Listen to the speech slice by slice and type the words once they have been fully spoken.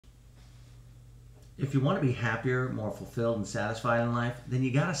If you want to be happier, more fulfilled, and satisfied in life, then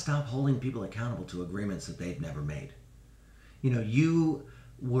you got to stop holding people accountable to agreements that they've never made. You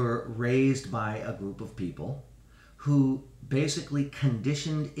were raised by a group of people who basically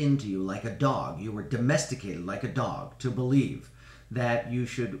conditioned into you like a dog. You were domesticated like a dog to believe that you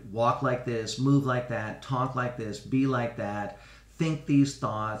should walk like this, move like that, talk like this, be like that, think these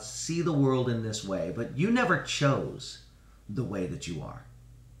thoughts, see the world in this way. But you never chose the way that you are.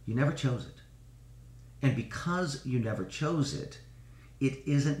 You never chose it. And because you never chose it, it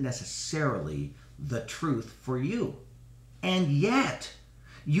isn't necessarily the truth for you. And yet,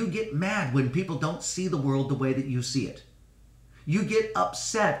 you get mad when people don't see the world the way that you see it. You get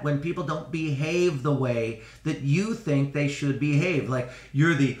upset when people don't behave the way that you think they should behave. Like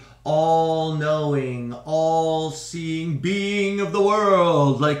you're the all-knowing, all-seeing being of the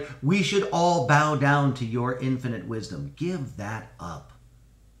world. Like we should all bow down to your infinite wisdom. Give that up.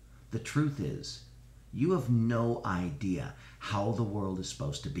 The truth is, you have no idea how the world is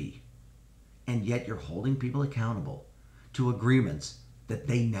supposed to be. And yet you're holding people accountable to agreements that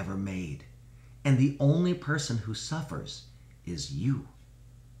they never made. And the only person who suffers is you.